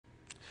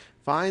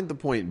Find the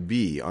point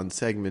B on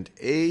segment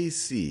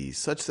AC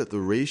such that the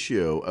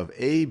ratio of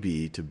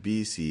AB to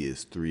BC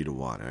is 3 to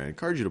 1. And I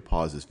encourage you to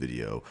pause this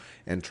video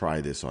and try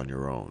this on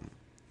your own.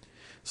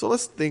 So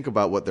let's think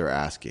about what they're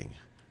asking.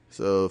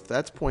 So if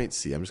that's point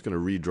C, I'm just going to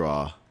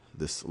redraw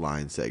this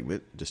line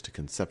segment just to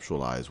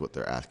conceptualize what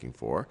they're asking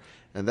for.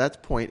 And that's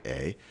point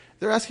A.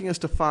 They're asking us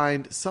to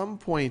find some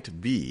point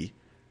B,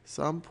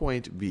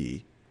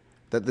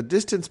 that the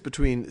distance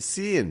between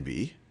C and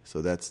B,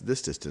 so that's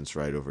this distance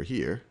right over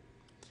here.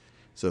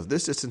 So if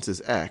this distance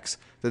is x,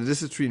 then the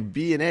distance between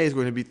B and A is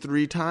going to be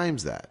 3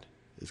 times that.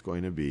 It's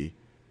going to be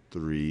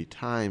 3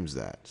 times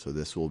that. So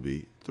this will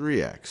be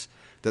 3x.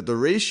 That the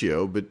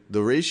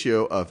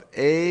ratio of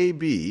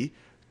AB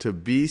to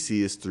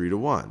BC is 3 to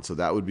 1. So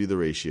that would be the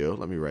ratio.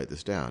 Let me write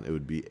this down. It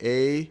would be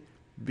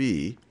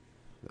AB,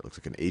 that looks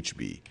like an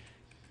HB.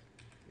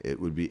 It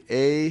would be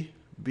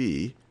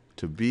AB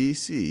to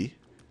BC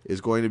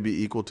is going to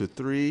be equal to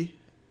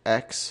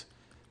 3x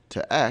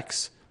to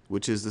x,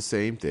 which is the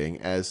same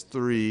thing as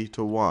 3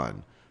 to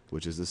 1,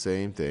 which is the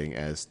same thing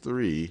as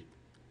 3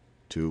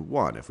 to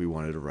 1, if we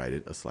wanted to write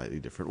it a slightly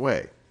different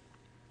way.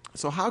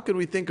 So how can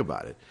we think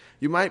about it?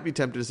 You might be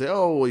tempted to say,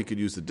 oh, well, you could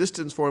use the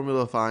distance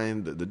formula,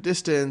 find the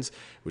distance,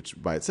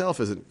 which by itself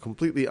isn't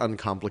completely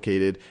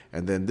uncomplicated,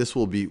 and then this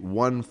will be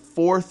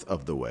 1/4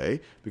 of the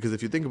way, because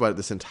if you think about it,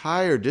 this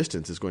entire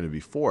distance is going to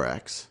be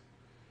 4x.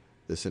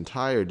 This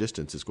entire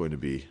distance is going to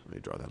be, let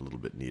me draw that a little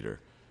bit neater.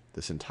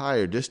 This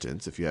entire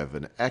distance, if you have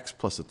an x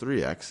plus a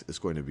 3x, is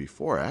going to be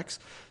 4x.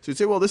 So you'd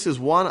say, well, this is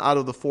 1 out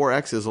of the 4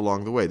 x's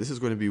along the way. This is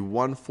going to be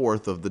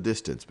 1/4 of the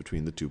distance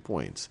between the 2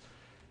 points.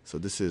 So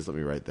this is, let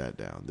me write that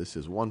down. This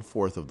is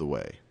 1/4 of the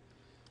way.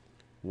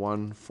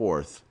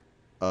 1/4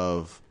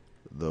 of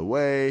the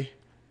way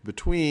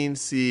between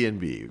C and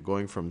B.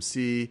 Going from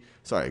C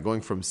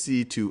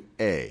to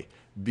A.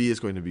 B is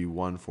going to be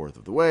 1/4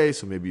 of the way,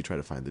 so maybe you try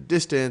to find the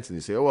distance, and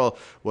you say, oh, well,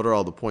 what are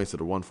all the points that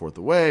are 1/4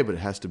 away? But it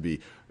has to be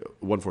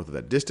 1/4 of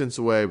that distance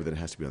away, but then it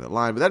has to be on that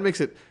line. But that makes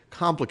it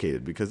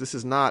complicated, because this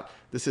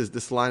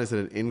line is at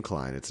an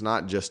incline. It's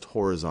not just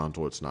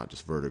horizontal, it's not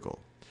just vertical.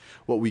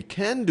 What we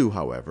can do,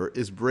 however,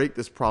 is break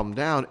this problem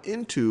down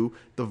into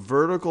the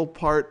vertical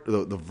part,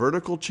 the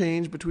vertical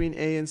change between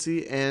A and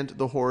C, and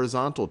the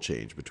horizontal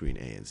change between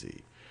A and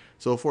C.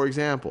 So, for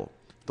example,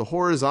 the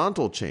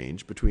horizontal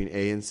change between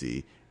A and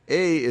C,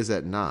 A is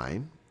at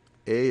 9.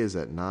 A is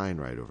at 9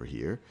 right over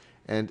here.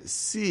 And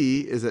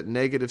C is at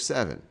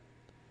 -7.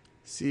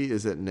 C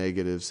is at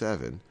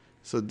 -7.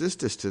 So this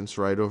distance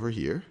right over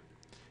here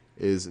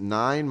is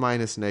 9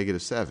 minus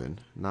 -7.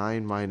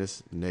 9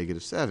 minus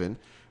 -7,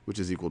 which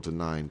is equal to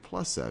 9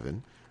 plus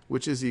 7,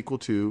 which is equal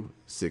to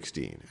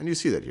 16. And you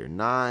see that here.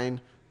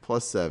 9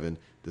 plus 7,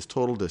 this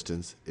total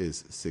distance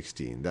is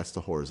 16. That's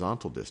the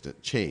horizontal distance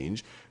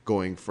change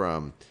going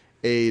from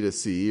A to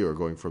C, or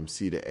going from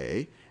C to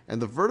A.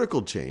 And the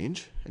vertical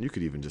change, and you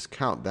could even just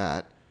count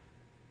that,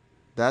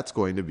 that's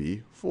going to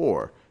be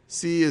 4.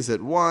 C is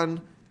at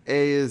 1,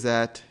 A is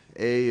at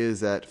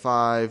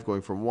 5,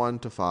 going from 1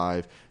 to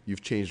 5,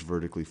 you've changed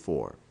vertically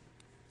 4.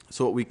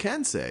 So what we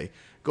can say,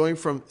 going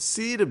from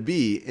C to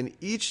B in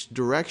each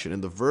direction,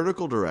 in the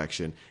vertical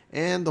direction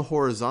and the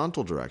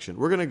horizontal direction,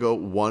 we're going to go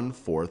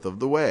 1/4 of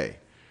the way.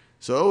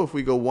 So if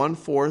we go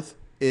 1/4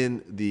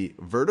 in the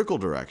vertical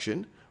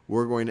direction,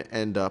 we're going to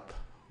end up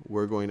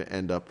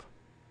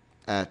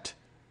at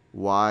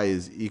y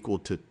is equal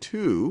to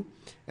 2.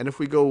 And if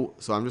we go,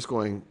 so I'm just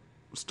going,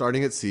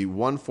 starting at C,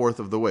 1/4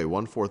 of the way.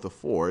 1/4 of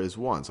 4 is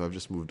 1. So I've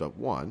just moved up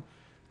 1.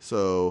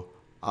 So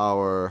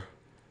our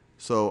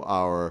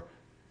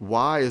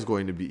y is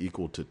going to be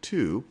equal to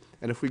 2.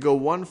 And if we go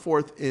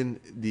 1/4 in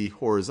the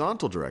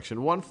horizontal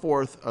direction,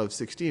 1/4 of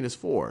 16 is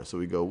 4. So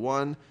we go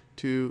 1,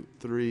 2,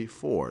 3,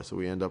 4. So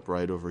we end up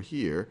right over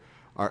here.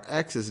 Our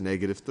x is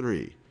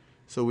 -3.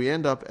 So we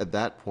end up at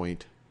that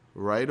point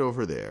right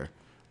over there.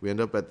 We end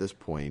up at this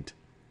point.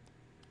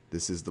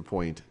 This is the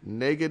point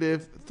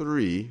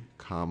 -3,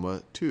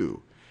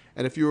 2.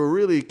 And if you were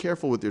really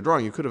careful with your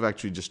drawing, you could have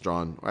actually just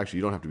drawn, actually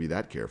you don't have to be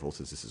that careful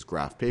since this is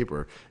graph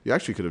paper. You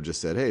actually could have just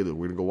said, hey, look,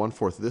 we're going to go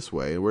 1/4 this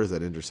way, and where does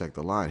that intersect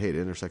the line? Hey, it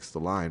intersects the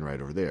line right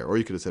over there. Or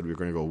you could have said we're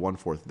going to go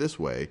 1/4 this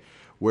way.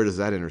 Where does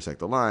that intersect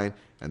the line?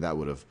 And that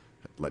would have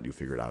let you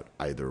figure it out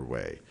either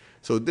way.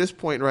 So this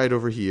point right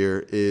over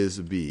here is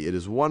B. It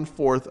is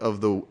 1/4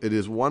 of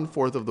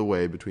the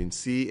way between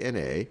C and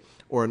A.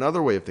 Or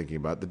another way of thinking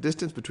about it, the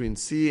distance between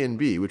C and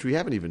B, which we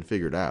haven't even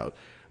figured out.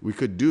 We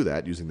could do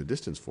that using the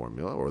distance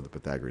formula or the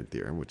Pythagorean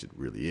theorem, which it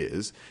really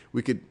is.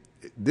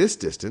 This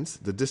distance,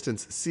 the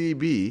distance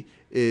CB,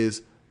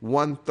 is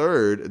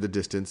 1/3 the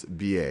distance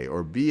BA.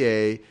 Or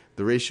BA,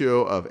 the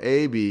ratio of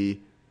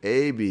AB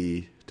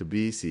to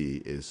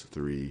BC is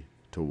 3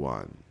 to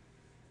 1.